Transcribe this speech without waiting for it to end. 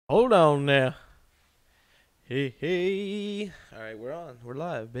Hold on now. Hey. All right, we're on. We're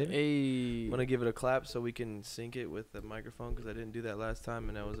live, baby. Hey. I'm going to give it a clap so we can sync it with the microphone because I didn't do that last time,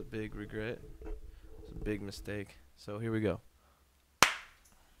 and that was a big regret. It's a big mistake. So here we go.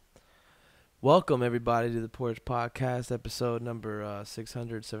 Welcome, everybody, to the Porch Podcast, episode number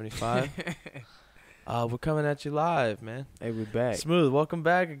 675. We're coming at you live, man. Hey, we back. Smooth, welcome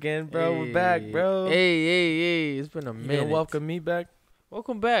back again, bro. We're back, bro. Hey. It's been a You minute. gonna welcome me back?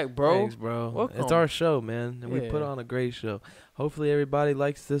 Welcome back, bro. Thanks, bro. Welcome. It's our show, man, and we put Yeah. on a great show. Hopefully everybody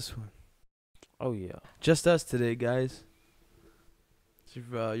likes this one. Oh, yeah. Just us today, guys. It's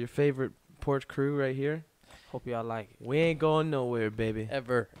your favorite porch crew right here. Hope y'all like it. We ain't going nowhere, baby.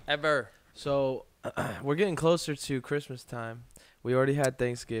 Ever. So we're getting closer to Christmas time. We already had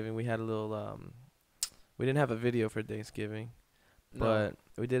Thanksgiving. We had a little we didn't have a video for Thanksgiving, but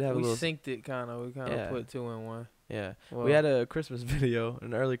we did have we a little synced it kind of. We kind of Yeah. put two in one. Yeah. Well, We had a Christmas video,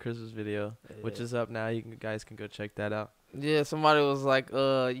 an early Christmas video, which yeah. is up now. Guys can go check that out. Yeah, somebody was like,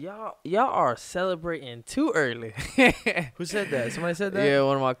 y'all are celebrating too early. Who said that? Somebody said that? Yeah,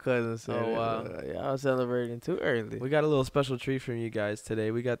 one of my cousins said, Oh, wow. Y'all celebrating too early. We got a little special treat from you guys today.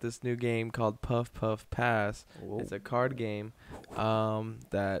 We got this new game called Puff Puff Pass. Whoa. It's a card game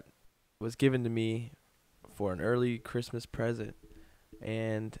that was given to me for an early Christmas present.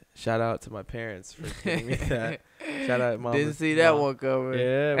 And shout out to my parents for giving me that. Shout out, mom. Didn't see that one coming.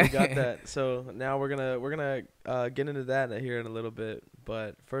 Yeah, we got that. So now we're gonna get into that here in a little bit.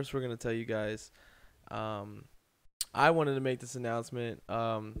 But first, we're gonna tell you guys. I wanted to make this announcement.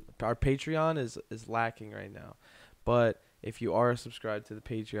 Our Patreon is lacking right now, but if you are subscribed to the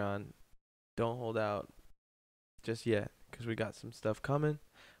Patreon, don't hold out just yet because we got some stuff coming.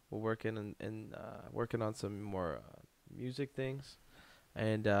 We're working and working on some more music things.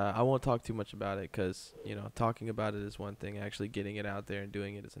 And I won't talk too much about it because, talking about it is one thing. Actually getting it out there and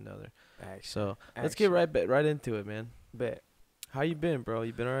doing it is another. So let's get right into it, man. Bet. How you been, bro?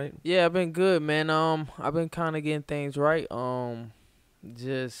 You been all right? Yeah, I've been good, man. I've been kind of getting things right.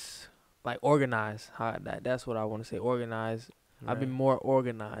 Just like organized. That's what I want to say. Organized. Right. I've been more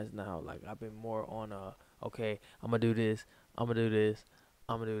organized now. Like I've been more on okay, I'm gonna do this. I'm gonna do this.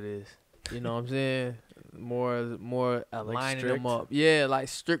 I'm gonna do this. You know what I'm saying? More aligning them up. Yeah, like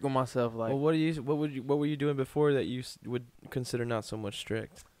strict with myself. Like, Well, what were you doing before that you would consider not so much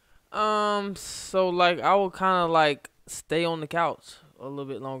strict? so like I would kind of like stay on the couch a little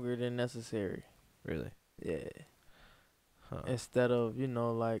bit longer than necessary. Really? Yeah. Huh. Instead of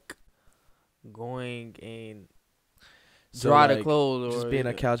like going and So, dry the like, clothes or just being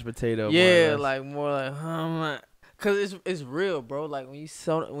a couch potato. yeah, like more like cause it's real, bro. Like when you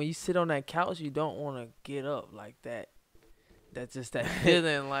sit on that couch, you don't want to get up like that. That's just that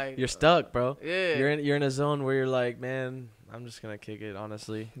feeling like you're stuck, bro. Yeah, You're in a zone where you're like, man, I'm just gonna kick it.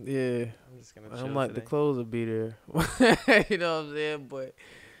 Honestly, yeah. I'm just gonna. Chill I'm like today. the clothes will be there. You know what I'm saying? But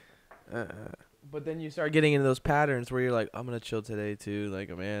But then you start getting into those patterns where you're like, I'm gonna chill today too.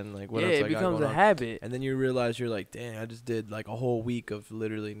 Like, man, like what yeah, else it I got becomes going a on? habit. And then you realize you're like, dang, I just did like a whole week of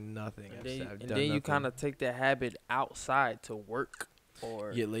literally nothing. And I've then, done you nothing. kind of take that habit outside to work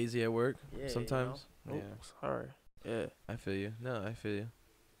or get lazy at work yeah, sometimes. You know? Yeah, Oops, sorry. Yeah. I feel you. No, I feel you.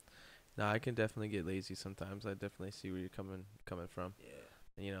 No, I can definitely get lazy sometimes. I definitely see where you're coming from.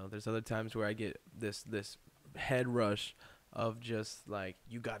 Yeah. And, there's other times where I get this head rush of just like,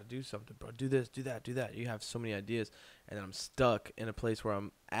 you got to do something, bro. Do this, do that, do that. You have so many ideas, and then I'm stuck in a place where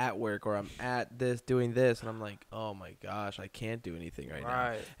I'm at work or I'm at this doing this, and I'm like, oh my gosh, I can't do anything right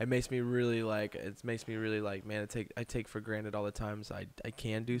now. It makes me really like man, I take for granted all the times I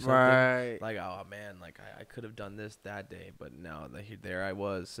can do something. Right. Like, oh man, like I could have done this that day, but now there I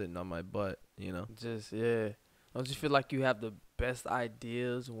was sitting on my butt, Just yeah. Don't you feel like you have the best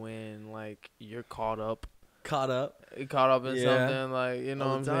ideas when like you're caught up in Yeah. something like you know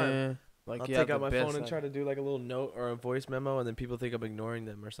All what the I'm time. saying? Like I'll you take have out my the phone best and try to do like a little note or a voice memo, and then people think I'm ignoring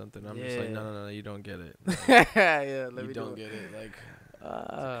them or something. I'm just like, Yeah. no, you don't get it. yeah, let You me don't do get it. Like, it's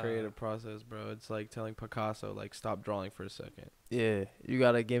a creative process, bro. It's like telling Picasso, like, stop drawing for a second. Yeah, you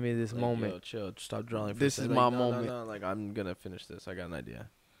gotta give me this Like, moment. yo, chill, stop drawing for This a is second. my Like, moment. No, like, I'm gonna finish this. I got an idea.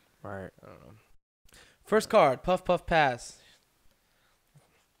 Right. I don't know. First card, Puff Puff Pass.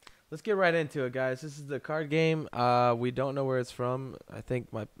 Let's get right into it, guys. This is the card game. We don't know where it's from. I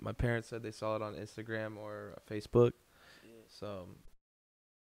think my parents said they saw it on Instagram or Facebook. So,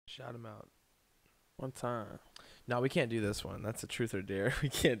 shout them out. One time. No, we can't do this one. That's a truth or dare. We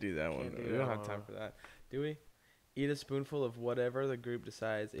can't do that one. Can't do We that don't have one. time for that. Do we? Eat a spoonful of whatever the group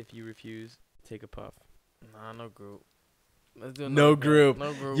decides. If you refuse, take a puff. Nah, no group. Let's do No group.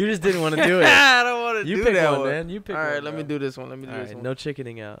 No group. You just didn't want to do it. I don't want to do pick that one, man. You pick All one. right, let me bro. do this one. Let me do All this right, one. no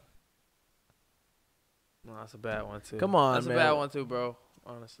chickening out. No, that's a bad one too. Come on, that's man. a bad one too, bro.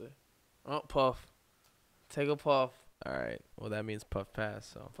 Honestly. Oh, puff. Take a puff. All right. Well, that means puff pass.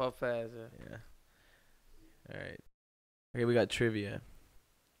 So. Puff pass. Yeah. All right. Okay, we got trivia.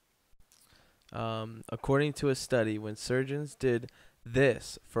 According to a study, when surgeons did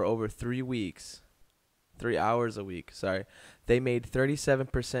this for over 3 weeks, 3 hours a week, they made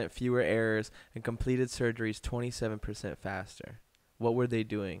 37% fewer errors and completed surgeries 27% faster. What were they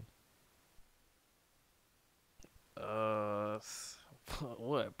doing?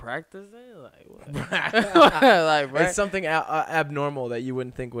 What, practicing? Like what? It's something abnormal that you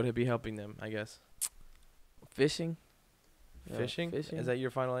wouldn't think would be helping them, I guess. Fishing? Fishing? Fishing? Is that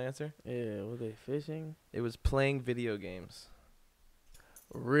your final answer? Yeah, were they fishing? It was playing video games.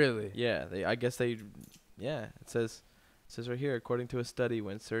 Really? Yeah, it says right here, according to a study,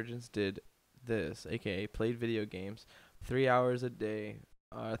 when surgeons did this, aka played video games, 3 hours a day,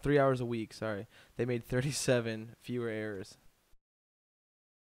 3 hours a week, they made 37 fewer errors.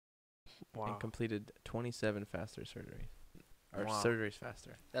 Wow. And completed 27 faster surgeries. Or Wow. surgeries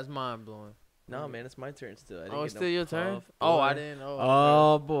faster. That's mind blowing. No, man, it's my turn still. It's still your turn? Oh, I didn't know.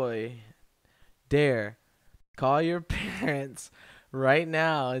 Oh, boy. Dare. Call your parents right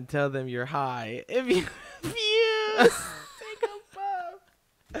now and tell them you're high. If you refuse, take a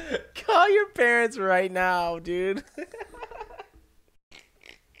puff. Call your parents right now, dude.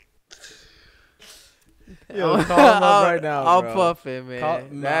 Yo, call them up right now, I'll bro. puff it, man.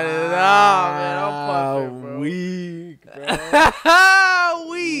 I'm puffing, bro. Weak, bro.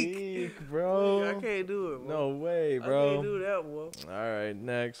 Weak, bro. I can't do it, bro. No way, bro. I can't do that, bro. All right,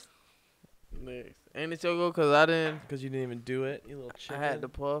 next. Ain't it your go? Because I didn't. Because you didn't even do it, you little chicken. I had to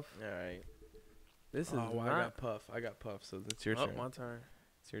puff. All right. This is well, not. I got puff, so it's your turn. My turn.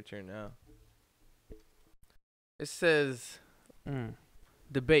 It's your turn now. It says,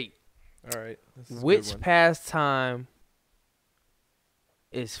 debate. All right. This is a good Which one. pastime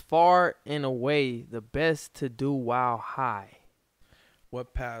is far and away the best to do while high?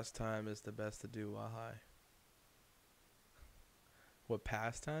 What pastime is the best to do while high? What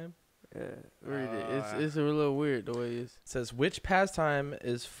pastime? Yeah, read it. It's a little weird the way it is. It says, which pastime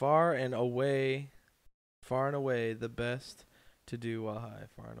is far and away the best to do while high?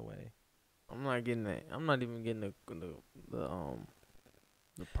 Far and away. I'm not getting that. I'm not even getting the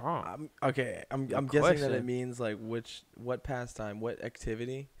prompt. I'm guessing that question. it means like what pastime, what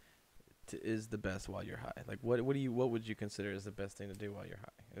activity is the best while you're high? Like what would you consider is the best thing to do while you're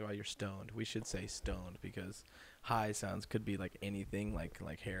high? While you're stoned. We should say stoned because high sounds could be like anything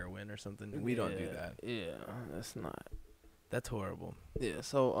like heroin or something. We don't do that. Yeah, that's not. That's horrible. Yeah,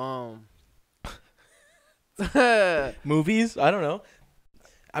 so Movies? I don't know.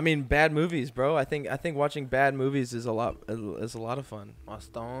 I mean, bad movies, bro. I think watching bad movies is a lot of fun. my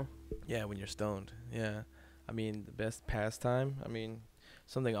stone. Yeah, when you're stoned. Yeah. I mean, the best pastime. I mean,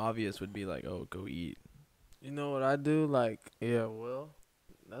 something obvious would be like, oh, go eat. You know what I do? Like, yeah, well,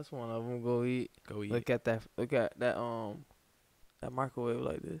 that's one of them. Go eat. Go eat. Look at that that microwave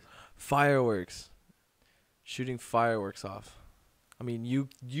like this. Fireworks. Shooting fireworks off. I mean,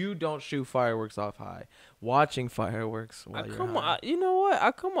 you don't shoot fireworks off high. Watching fireworks while you're high. You know what?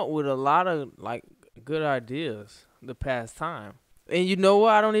 I come up with a lot of like good ideas the past time, and you know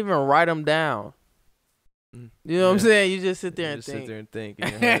what? I don't even write them down. You know what I'm saying? You just sit there and think. Sit there and think in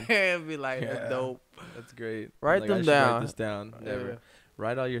your head. And be like, that's dope. That's great. Write like, them I should down. Write this down. Never. Yeah.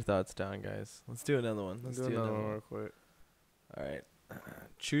 Write all your thoughts down, guys. Let's do another one. Let's do another one real quick. All right.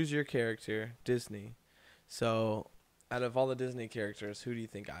 Choose your character, Disney. So, out of all the Disney characters, who do you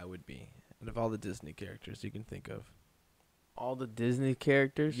think I would be? Out of all the Disney characters you can think of. All the Disney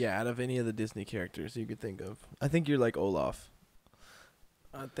characters? Yeah, out of any of the Disney characters you could think of. I think you're like Olaf.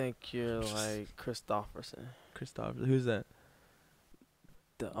 I think you're like Christopherson. Christopher. Who's that?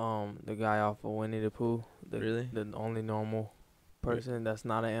 The guy off of Winnie the Pooh. Really? The only normal person that's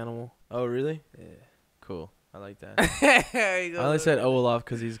not an animal. Oh, really? Yeah. Cool. I like that. I only said Olaf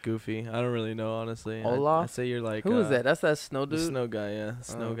because he's goofy. I don't really know, honestly. Olaf? I'd say you're like... Who is that? That's that snow The dude? snow guy, yeah.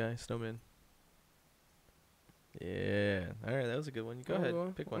 Snow guy. Snowman. Yeah. All right, that was a good one. You go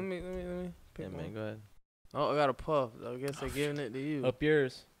ahead. Pick one. Let me pick one. Man, go ahead. Oh, I got a puff. I guess they're giving it to you. Up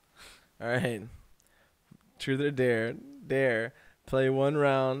yours. All right. Truth or dare. Dare. Play one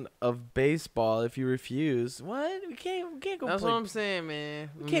round of baseball. If you refuse, what? We can't go. That's play. what I'm saying,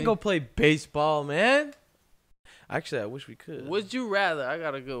 man. We can't go play baseball, man. Actually, I wish we could. Would you rather? I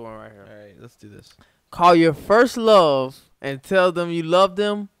got a good one right here. All right, let's do this. Call your first love and tell them you love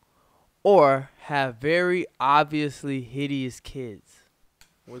them, or have very obviously hideous kids?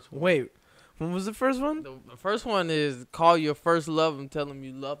 Which one? Wait, what was the first one? The first one is call your first love and tell them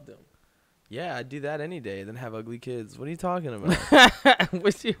you love them. Yeah, I'd do that any day than have ugly kids. What are you talking about?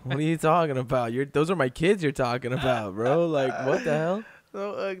 What What are you talking about? Those are my kids you're talking about, bro. Like, what the hell?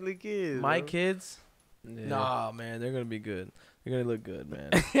 No ugly kids. My bro. kids? Yeah. Nah, man, they're gonna be good. They're gonna look good, man.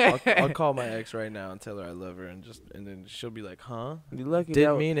 I'll call my ex right now and tell her I love her, and then she'll be like, "Huh? You lucky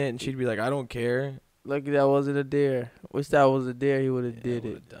Didn't that, mean it," and she'd be like, "I don't care." lucky that wasn't a dare. Wish that was a dare. He would have Yeah, did I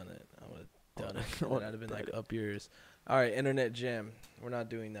it. would have done it. I would have done it. And I'd have been like up yours. All right, internet jam. We're not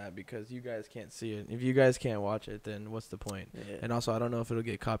doing that because you guys can't see it. If you guys can't watch it, then what's the point? Yeah. And also, I don't know if it'll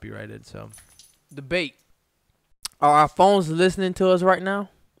get copyrighted. So Debate. Are our phones listening to us right now?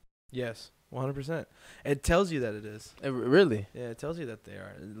 yes, 100%. It tells you that it is. Really? Yeah, it tells you that they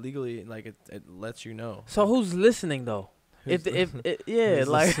are legally. Like it lets you know. So who's listening though? Who's Yeah, who's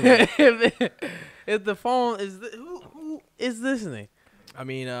like listening? if the phone is who is listening? I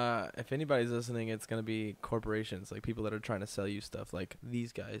mean, if anybody's listening, it's gonna be corporations, like people that are trying to sell you stuff, like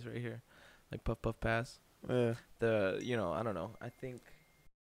these guys right here, like Puff Puff Pass. Yeah, I don't know. I think.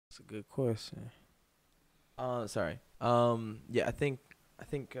 that's a good question. Sorry. Yeah, I think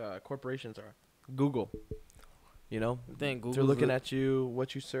corporations are Google. You know, I think they're Google's looking at you,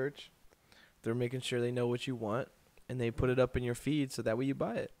 what you search. They're making sure they know what you want, and they put it up in your feed so that way you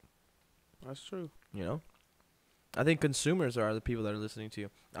buy it. That's true. You know. I think consumers are the people that are listening to you.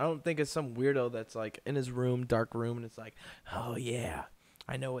 I don't think it's some weirdo that's like in his room, dark room, and it's like, oh yeah,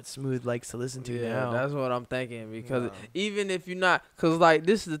 I know what Smooth likes to listen to now. That's what I'm thinking because No. even if you're not, cause like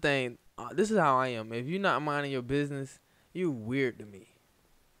this is the thing. This is how I am. If you're not minding your business, you weird to me.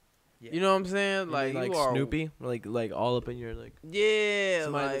 Yeah. You know what I'm saying? You Like mean, you are, Snoopy, like all up in your like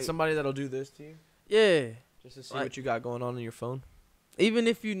Yeah, somebody that'll do this to you yeah. just to see Like- what you got going on in your phone. Even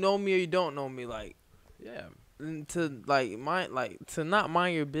if you know me or you don't know me, like Yeah. to not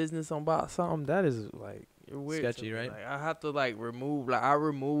mind your business about something that is like you're weird. to Sketchy, me. right? Like I have to like remove. Like I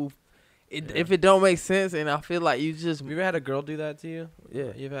remove it Yeah. if it don't make sense, and I feel like you just Have you ever had a girl do that to you?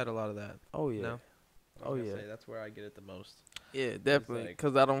 Yeah. You've had a lot of that. oh yeah. No? I Oh, was gonna yeah. say, that's where I get it the most. Yeah, definitely. like-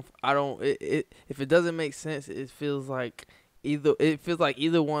 Cause I don't. If it doesn't make sense, it feels like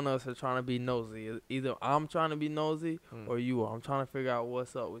either one of us are trying to be nosy. Either I'm trying to be nosy or you are. I'm trying to figure out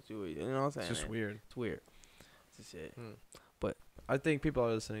what's up with you. You know what I'm saying? It's just weird. It's weird. It's just shit. But I think people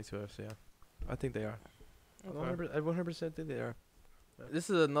are listening to us. Yeah, I think they are. I 100% think they are. This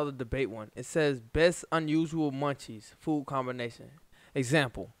is another debate one. It says best unusual munchies food combination.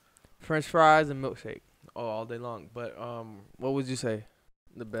 Example: French fries and milkshake. Oh, all day long. But What would you say?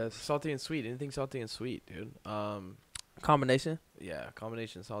 The best salty and sweet. Anything salty and sweet, dude. combination? Yeah,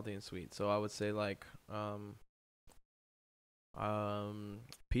 combination salty and sweet. So I would say like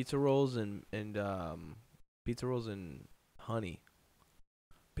pizza rolls and honey.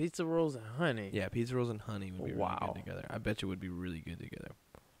 Pizza rolls and honey. Yeah, pizza rolls and honey would be really Wow. good together. I bet you would be really good together.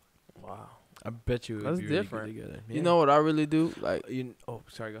 Wow. I bet you it would That's be different. really good together. You know what I really do? Like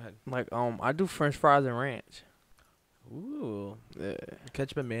Sorry, go ahead. I do French fries and ranch. Ooh, Yeah.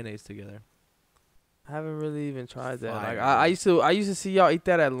 ketchup and mayonnaise together. I haven't really even tried that. Fire, Like bro. I used to see y'all eat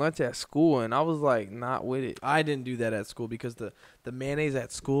that at lunch at school, and I was like not with it. I didn't do that at school because the mayonnaise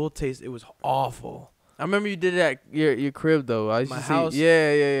at school it was awful. I remember you did it at your crib though. I used My to house, see.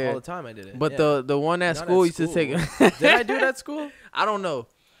 Yeah. All the time I did it. But yeah. the one at Not school at used to take. Did I do it at school? I don't know.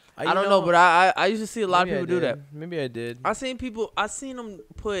 You I don't know, but I used to see a lot of maybe I people do that. did. Maybe I did. I seen them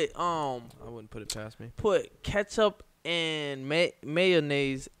put I wouldn't put it past me. put ketchup and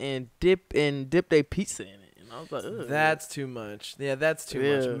mayonnaise and dip their pizza in it, and I was like, ugh. That's too much. Yeah, that's too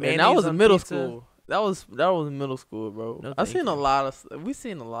much. And Mayonnaise that was on middle pizza? school. That was middle school, bro. No, I thank seen a you. lot of we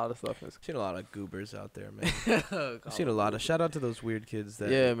seen a lot of stuff in Seen a lot of goobers out there, man. school. I've seen a lot of. Shout out to those weird kids that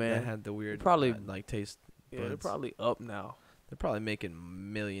Yeah, man. that had the weird Probably- like taste. Yeah, they're buds. probably up now. They're probably making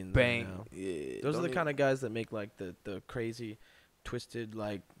millions. Bang. Now. Yeah, Those are the kind of guys that make like the crazy, twisted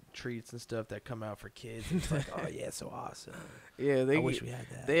like treats and stuff that come out for kids. And it's like, oh yeah, it's so awesome. Yeah, I wish we had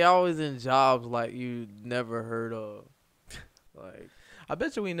that. they always in jobs like you never heard of. Like I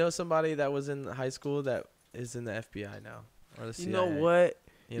bet you we know somebody that was in high school that is in the FBI now or the CIA. you know what?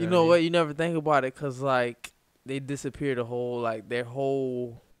 You know what? You never think about it because like they disappeared their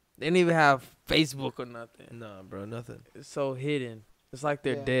whole. They didn't even have Facebook or nothing. No, bro, nothing. It's so hidden. It's like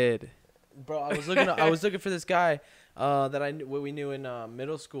they're Yeah. dead. Bro, I was looking for this guy that we knew in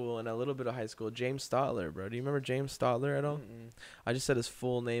middle school and a little bit of high school, James Stotler, bro. Do you remember James Stotler at all? Mm-mm. I just said his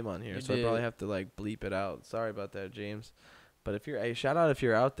full name on here, You so I probably did. have to like bleep it out. Sorry about that, James. But shout out if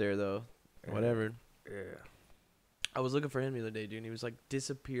you're out there though. Yeah. Whatever. Yeah. I was looking for him the other day, dude. And he was like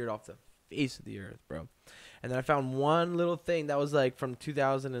disappeared off the face of the earth, bro. And then I found one little thing that was like from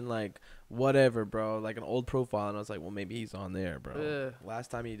 2000 and like whatever, bro, like an old profile, and I was like, well, maybe he's on there, bro. Yeah.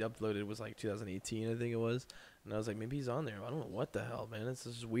 Last time he uploaded was like 2018, I think it was, and I was like, maybe he's on there. I don't know what the hell, man. It's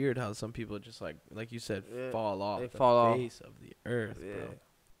just weird how some people just like you said, fall off the face of the earth, bro.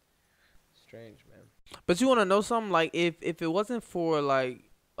 Strange, man. But you want to know something? Like, if it wasn't for like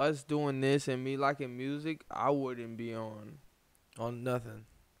us doing this and me liking music, I wouldn't be on nothing.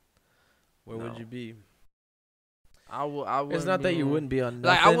 Where would you be? I would. It's not that you wouldn't be on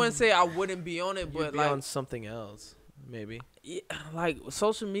nothing. Like, I wouldn't say I wouldn't be on it, You'd but be like on something else, maybe. Yeah, like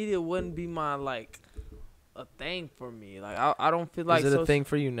social media wouldn't be my like a thing for me. Like, I don't feel like. Is it a thing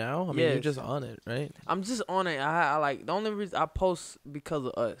for you now? I mean, you're just on it, right? I'm just on it. I like the only reason I post because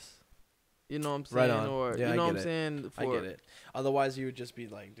of us. You know what I'm saying? Right on. Or yeah, you know I what get I'm saying? I get it. Otherwise, you would just be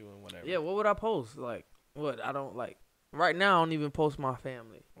like doing whatever. Yeah, what would I post? Like, what? I don't like. Right now, I don't even post my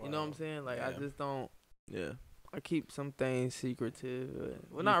family. Wow. You know what I'm saying? Like, I just don't. Yeah. I keep some things secretive.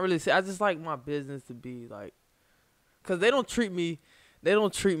 Well, not really. I just like my business to be like, cause they don't treat me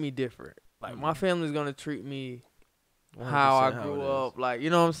different. Like, my family's gonna treat me how I grew up. Like, you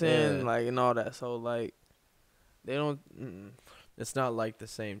know what I'm saying? Yeah. Like, and all that. So like, they don't. It's not like the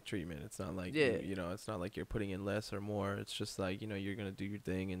same treatment. It's not like Yeah. you know. It's not like you're putting in less or more. It's just like, you know, you're gonna do your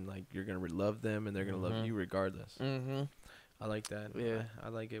thing, and like you're gonna love them, and they're gonna love you regardless. I like that. Yeah, I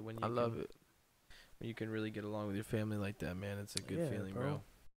like it when you. I love it. When you can really get along with your family like that, man. It's a good feeling, bro.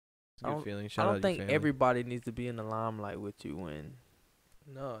 It's a good feeling. I don't think everybody needs to be in the limelight with you when.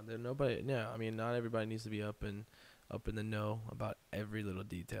 No, there's nobody. Yeah, I mean, not everybody needs to be up in the know about every little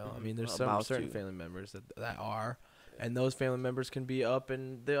detail. I mean, there's some certain family members that are, and those family members can be up,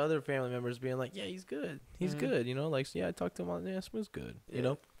 and the other family members being like, yeah, he's good, good. You know, like, yeah, I talked to him on, yeah, Smooth's good. You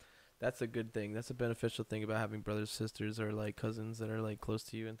know, that's a good thing. That's a beneficial thing about having brothers, sisters, or like cousins that are like close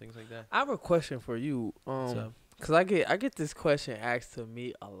to you and things like that. I have a question for you. Cause I get this question asked to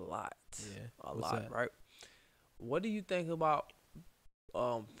me a lot. Yeah, a lot, right? What do you think about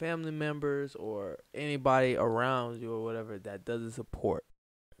family members or anybody around you or whatever that doesn't support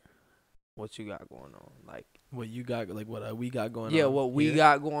what you got going on? Like, what you got, like what we got going on. Yeah, what we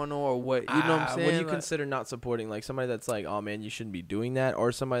got going on, or what, you know what I'm saying? What do you consider not supporting? Like somebody that's like, oh man, you shouldn't be doing that,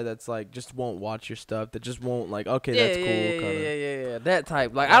 or somebody that's like just won't watch your stuff, that just won't like, okay, that's cool, yeah, that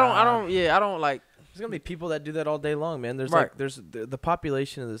type. Like, I don't like. There's gonna be people that do that all day long, man. There's the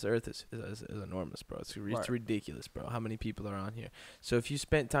population of this earth is enormous, bro. It's ridiculous, bro. How many people are on here? So if you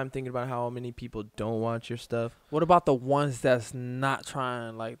spent time thinking about how many people don't watch your stuff, what about the ones that's not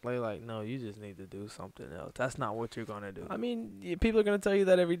trying? Like no, you just need to do something else. That's not what you're gonna do. I mean, people are gonna tell you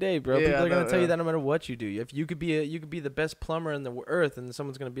that every day, bro. Yeah, people are gonna tell you that no matter what you do. If you could be the best plumber in the earth, and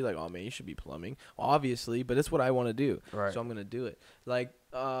someone's gonna be like, oh man, you should be plumbing, obviously. But it's what I want to do, so I'm gonna do it. Like.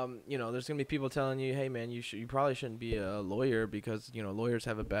 You know, there's gonna be people telling you, hey man, you probably shouldn't be a lawyer because, you know, lawyers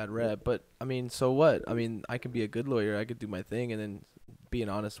have a bad rep. But I mean, so what? I mean, I could be a good lawyer. I could do my thing and then be an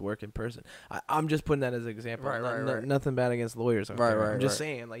honest working person. I'm just putting that as an example. Right. Nothing bad against lawyers. Right. I'm just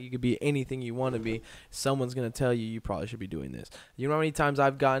saying, like, you could be anything you want to be. Someone's gonna tell you probably should be doing this. You know how many times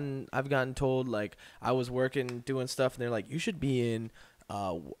I've gotten told, like, I was working doing stuff and they're like, you should be in.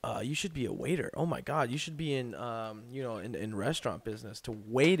 You should be a waiter. Oh my God, you should be in, you know, in restaurant business to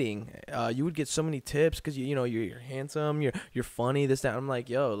waiting. You would get so many tips because you know you're handsome, you're funny. This that. I'm like,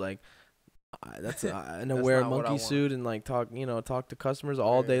 yo, like, that's and I wear a monkey suit and like talk to customers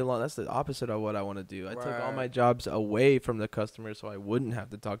all day long. That's the opposite of what I want to do. I took all my jobs away from the customers so I wouldn't have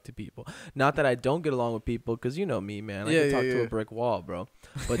to talk to people. Not that I don't get along with people, because you know me, man. I can talk to a brick wall, bro.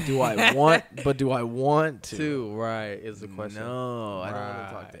 But do I want? to? Right, is the question. No, I don't want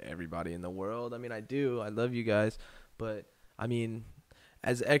to talk to everybody in the world. I mean, I do. I love you guys, but I mean,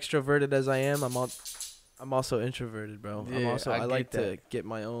 as extroverted as I am, I'm also introverted, bro. Yeah, I like to get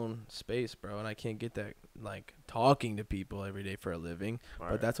my own space, bro, and I can't get that like talking to people every day for a living.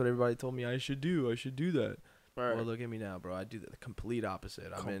 Right. But that's what everybody told me I should do. I should do that. Right. Well, look at me now, bro. I do the complete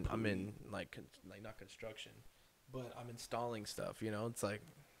opposite. I'm in like not construction, but I'm installing stuff. You know, it's like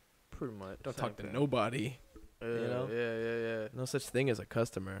pretty much don't talk to nobody. You know? Yeah. No such thing as a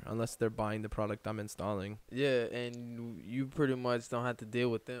customer unless they're buying the product I'm installing. Yeah, and you pretty much don't have to deal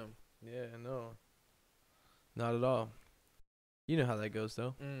with them. Yeah, no. Not at all. You know how that goes,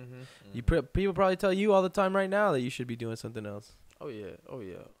 though. People probably tell you all the time right now that you should be doing something else. Oh yeah.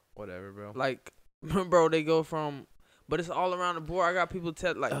 Whatever, bro. Like, bro, they go from, but it's all around the board. I got people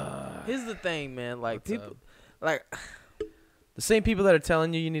tell, like, here's the thing, man. Like, people, like, The same people that are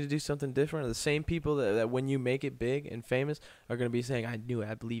telling you need to do something different are the same people that when you make it big and famous are going to be saying, I knew it.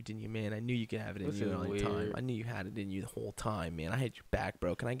 I believed in you, man. I knew you could have it in you all the time. I knew you had it in you the whole time, man. I had your back,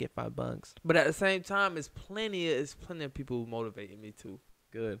 bro. Can I get $5? But at the same time, it's plenty of people who motivated me too.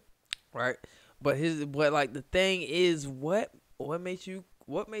 Good. Right? But like the thing is, what makes you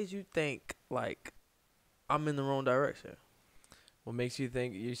think like I'm in the wrong direction? What makes you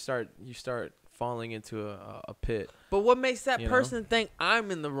think you start falling into a pit? But what makes that person think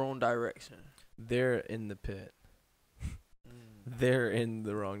I'm in the wrong direction? They're in the pit. They're in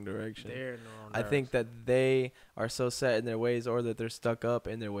the wrong direction. They're in the wrong direction. I think that they are so set in their ways, or that they're stuck up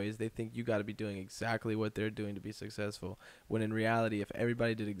in their ways. They think you got to be doing exactly what they're doing to be successful. When in reality, if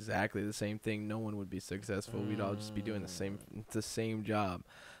everybody did exactly the same thing, no one would be successful. We'd all just be doing the same job.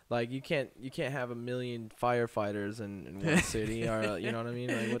 Like you can't have a million firefighters in one city, or you know what I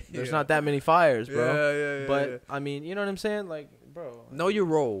mean? Like there's not that many fires, bro. Yeah. But I mean, you know what I'm saying? Like, bro, know your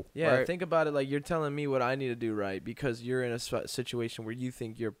role. Yeah, right? Think about it like you're telling me what I need to do right because you're in a situation where you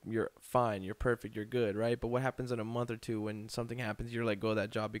think you're fine, you're perfect, you're good, right? But what happens in a month or two when something happens, you're like, go that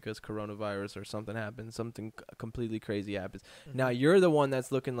job because coronavirus or something happens, something completely crazy happens. Mm-hmm. Now you're the one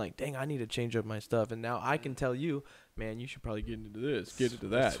that's looking like, dang, I need to change up my stuff. And now I can tell you, man, you should probably get into this, get into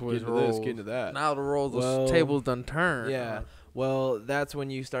that, get into this, get into that. Now the tables done turned. Yeah. Well, that's when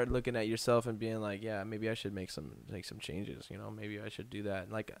you start looking at yourself and being like, yeah, maybe I should make some changes. You know, maybe I should do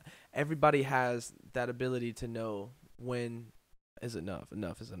that. Like everybody has that ability to know when is enough.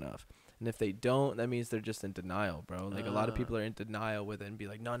 Enough is enough. And if they don't, that means they're just in denial, bro. Like a lot of people are in denial with it and be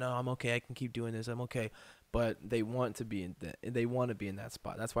like, no, I'm okay. I can keep doing this. I'm okay. But they want to be in that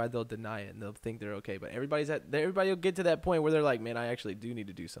spot. That's why they'll deny it and they'll think they're okay. But everybody will get to that point where they're like, man, I actually do need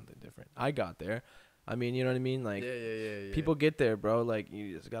to do something different. I got there. I mean, you know what I mean? Like, yeah. People get there, bro. Like,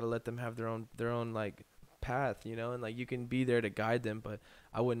 you just gotta let them have their own like path, you know. And like, you can be there to guide them, but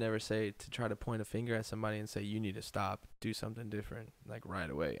I would never say to try to point a finger at somebody and say you need to stop, do something different, like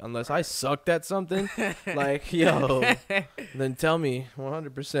right away. Unless I sucked at something, like yo, then tell me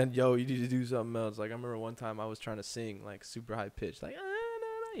 100%, yo, you need to do something else. Like I remember one time I was trying to sing like super high pitched, like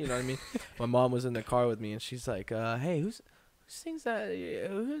you know what I mean? My mom was in the car with me and she's like, hey, who sings that?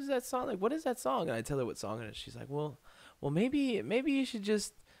 Who's that song? Like, what is that song? And I tell her what song it is. She's like, well, maybe you should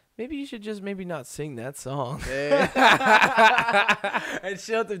just maybe not sing that song. And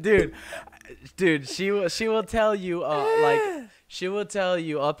she'll, dude, she will tell you, like, she will tell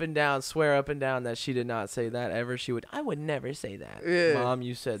you up and down, swear up and down that she did not say that ever. I would never say that. Yeah. Mom,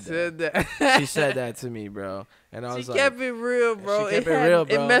 you said that. She said that to me, bro. And I was like, she kept it real, bro. She kept it real,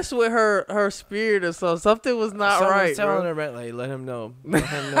 bro. It messed with her spirit or something. Something was not right, telling bro. her, like, let him know. Let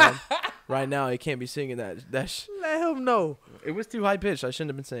him know. Right now, he can't be singing that. Let him know. It was too high pitched. I shouldn't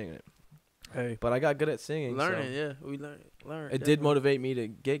have been singing it. Hey, but I got good at singing. Learning, yeah, we learned. It did motivate me to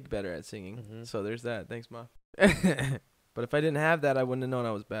get better at singing. Mm-hmm. So there's that. Thanks, Ma. But if I didn't have that, I wouldn't have known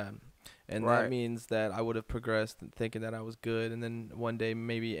I was bad. And that means that I would have progressed thinking that I was good. And then one day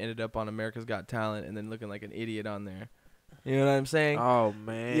maybe ended up on America's Got Talent and then looking like an idiot on there. You know what I'm saying? Oh,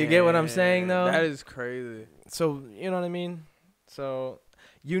 man. You get what I'm saying, though? That is crazy. So, you know what I mean? So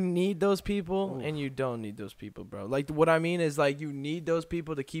you need those people and you don't need those people, bro. Like, what I mean is, like, you need those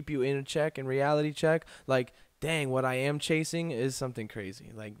people to keep you in check and reality check. Like, dang, what I am chasing is something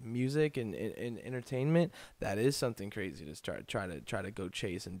crazy. Like music and entertainment, that is something crazy to try to go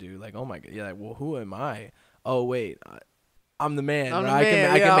chase and do. Like, oh my God, yeah. Like, well, who am I? Oh wait, I'm the man. I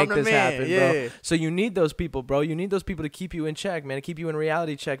can make this happen, bro. So you need those people, bro. You need those people to keep you in check, man. To keep you in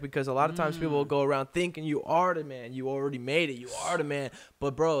reality check, because a lot of times people will go around thinking you are the man. You already made it. You are the man.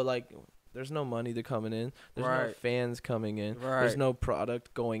 But bro, like, there's no money to coming in. There's no fans coming in. There's no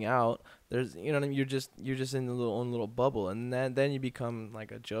product going out. There's, you know what I mean? You're just in the own little bubble, and then you become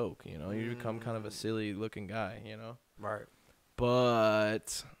like a joke. You know, you become kind of a silly looking guy. You know, right?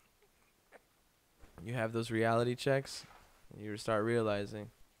 But you have those reality checks, and you start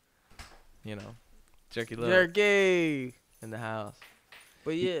realizing, you know, jerky in the house.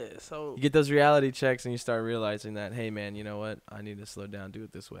 But yeah, so you get those reality checks and you start realizing that, hey man, you know what? I need to slow down, do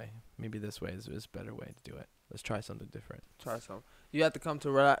it this way. Maybe this way is a better way to do it. Let's try something different. You have to come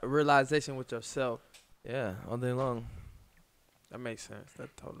to realization with yourself. Yeah, all day long. That makes sense.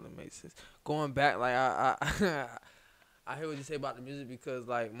 That totally makes sense. Going back, like I I hear what you say about the music, because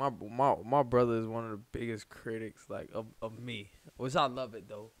like my brother is one of the biggest critics like of me, which I love it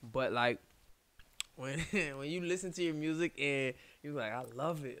though. But like when you listen to your music and you're like, I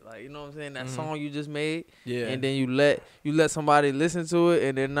love it, like, you know what I'm saying, that song you just made, and then you let somebody listen to it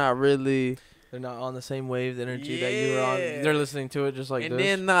and they're not on the same wave energy that you were on. They're listening to it just like this.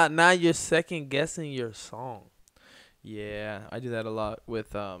 And then now you're second guessing your song. Yeah, I do that a lot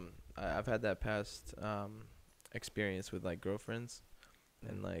with I've had that past experience with like girlfriends,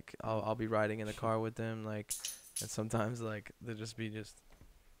 and like I'll be riding in the car with them, like, and sometimes like they'll just be just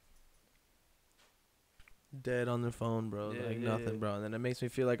dead on their phone, bro, Yeah, like yeah, nothing, yeah. bro, and then it makes me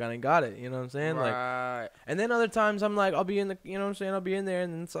feel like I ain't got it, you know what I'm saying? Like, Right. and then other times I'm like, I'll be in the, you know what I'm saying? I'll be in there,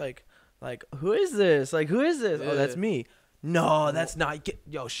 and it's like who is this? Like, who is this? Oh, that's Yeah. me. No, that's not.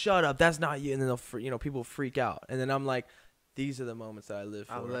 Yo, shut up. That's not you. And then people freak out, and then I'm like, these are the moments that I live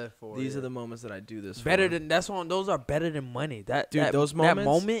for. I live for. These yeah. are the moments that I do this better for. than that's one. Those are better than money. Dude, those that moments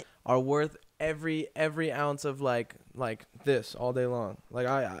moment. are worth every ounce of like this all day long.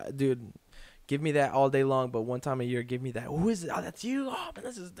 Like dude, give me that all day long. But one time a year, give me that. Who is it? Oh, that's you. Oh man,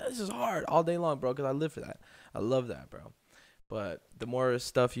 this is hard all day long, bro. Because I live for that. I love that, bro. But the more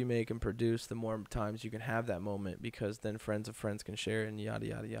stuff you make and produce, the more times you can have that moment, because then friends of friends can share it, and yada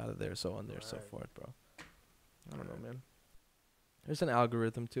yada yada. There, so on, there, so forth, bro. I don't know, man. There's an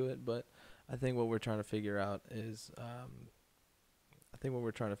algorithm to it, but I think what we're trying to figure out is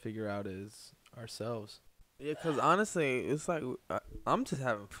ourselves. Yeah, cause honestly, it's like I'm just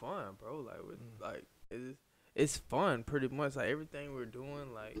having fun, bro. Like it's fun, pretty much. Like everything we're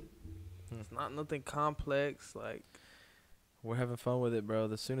doing, like it's not nothing complex. Like We're having fun with it, bro.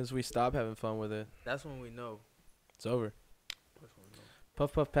 As soon as we stop having fun with it, that's when we know. it's over. That's when we know.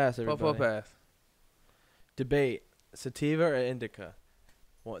 Puff puff pass, everybody. Puff pass. Debate: sativa or indica?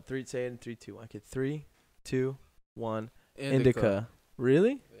 One, three. Say it in 3, 2, 1. Okay, 3, 2, 1. Indica.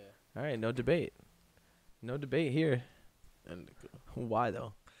 Really? Yeah. All right, no debate. No debate here. Indica. Why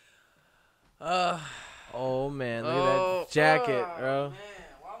though? Oh man, look at that jacket, bro. Man,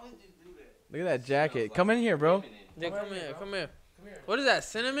 why would you do that? Look at that jacket. Come in here, bro. Yeah, come here. Come here. What is that?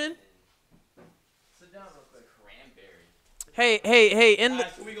 Cinnamon? Sit down real quick. Hey, in the.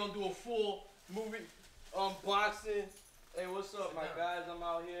 Alright, so we gonna do a full movie unboxing. Hey, what's up, my guys? I'm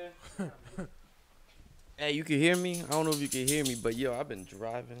out here. Hey, you can hear me? I don't know if you can hear me, but yo, I've been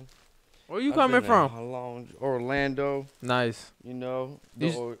driving. Where you coming from? Orlando. Nice. You know,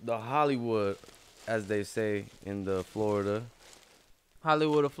 You the Hollywood, as they say in the Florida.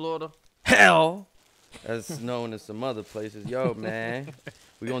 Hollywood of Florida. Hell, as known as some other places. Yo, man,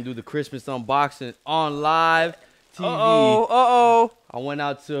 we gonna do the Christmas unboxing on live TV. Uh-oh. I went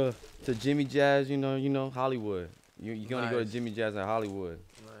out to Jimmy Jazz, you know, Hollywood. You can only go to Nice. Jimmy Jazz in Hollywood.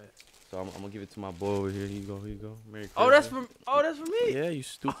 Nice. So I'm gonna give it to my boy over here. Here you go. Merry Christmas. That's for me. Yeah, you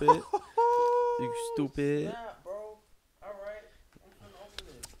stupid. You stupid. Snap, bro. All right. I'm gonna open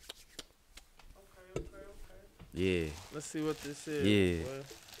it. Okay. Yeah, Let's see what this is. Yeah. boy.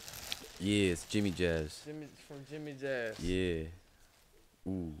 yeah, it's Jimmy Jazz. From Jimmy Jazz. Yeah.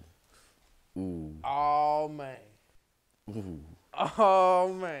 Ooh. Oh man. Ooh.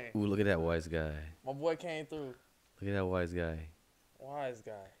 Oh man. Ooh, look at that wise guy. My boy came through. Look at that wise guy. Wise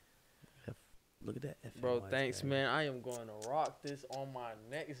guy. Look at that. Bro, wise thanks, guy. man. I am going to rock this on my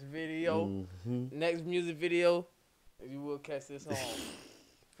next video. Mhm. Next music video. You will catch this on.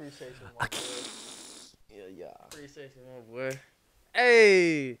 Appreciate you, my boy. Yeah. Appreciate you, my boy.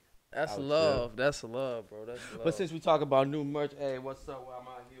 Hey. That's Ouch, love. That's love, bro. That's love. But since we talk about new merch, hey, what's up? Well, I'm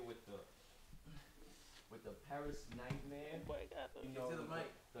out here with the Paris Nightmare. You know,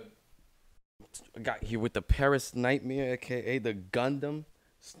 I got here with the Paris Nightmare, aka the Gundam.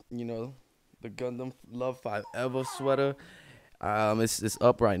 You know, the Gundam Love Forever sweater. It's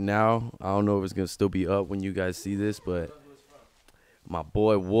up right now. I don't know if it's gonna still be up when you guys see this, but my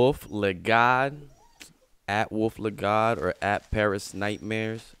boy Wolf Legad, at Wolf Legad or at Paris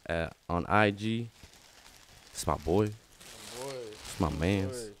Nightmares on IG. It's my boy. It's my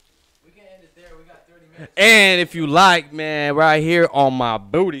man's. We can end it there. We got 30 minutes. And if you like, man, right here on my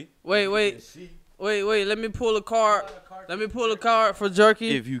booty. Wait. Let me pull a card. Let me pull a card for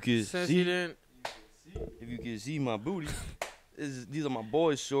Jerky. If you can Since see, you didn't. if you can see my booty, these are my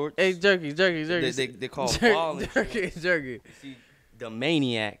boys' shorts. Hey, Jerky. They call balling. Jerky. See, the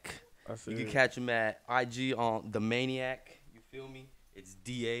Maniac. I see You can it. catch him at IG on the Maniac. You feel me? It's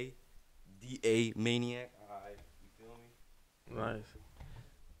DA Maniac. Alright, you feel me?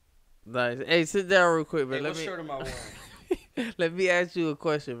 Nice. Hey, sit down real quick, man. Hey, what shirt am I wearing? Let me ask you a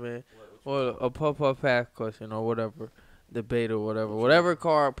question, man. Or a puff pass question or whatever, debate or whatever. Whatever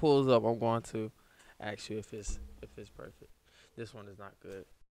card pulls up, I'm going to ask you if it's perfect. This one is not good.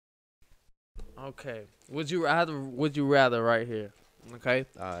 Okay. Would you rather right here? Okay.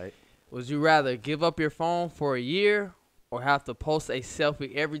 Alright. Would you rather give up your phone for a year or have to post a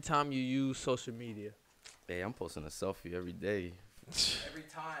selfie every time you use social media? Hey, I'm posting a selfie every day.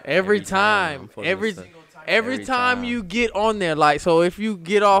 Every time. I'm posting a Every selfie. every Every time time. you get on there, like, so if you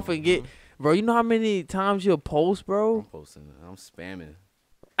get off and get Bro, you know how many times you'll post, I'm bro? posting. I'm spamming.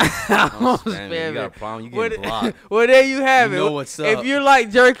 I'm spamming. You got a problem? You getting blocked. Well, there you have You it. know what's up. If you're like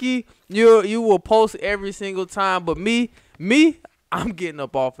Jerky, you will post every single time. But me, I'm getting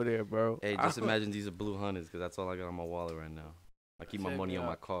up off of there, bro. Hey, just imagine these are blue hunters because that's all I got on my wallet right now. I keep my money on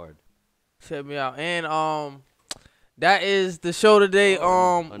my card. Check me out. And that is the show today.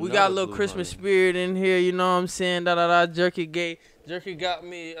 We got a little Christmas spirit in here, you know what I'm saying? Jerky got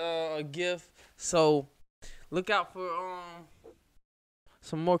me a gift. So look out for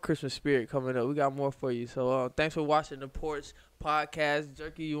some more Christmas spirit coming up. We got more for you. So thanks for watching the Porch podcast.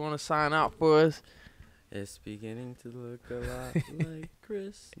 Jerky, you want to sign out for us? It's beginning to look a lot like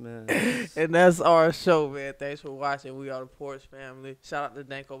Christmas. And that's our show, man. Thanks for watching. We are the Porch family. Shout out to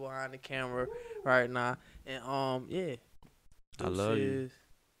Danko behind the camera right now. And yeah. I love you.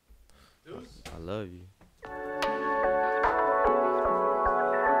 I love you.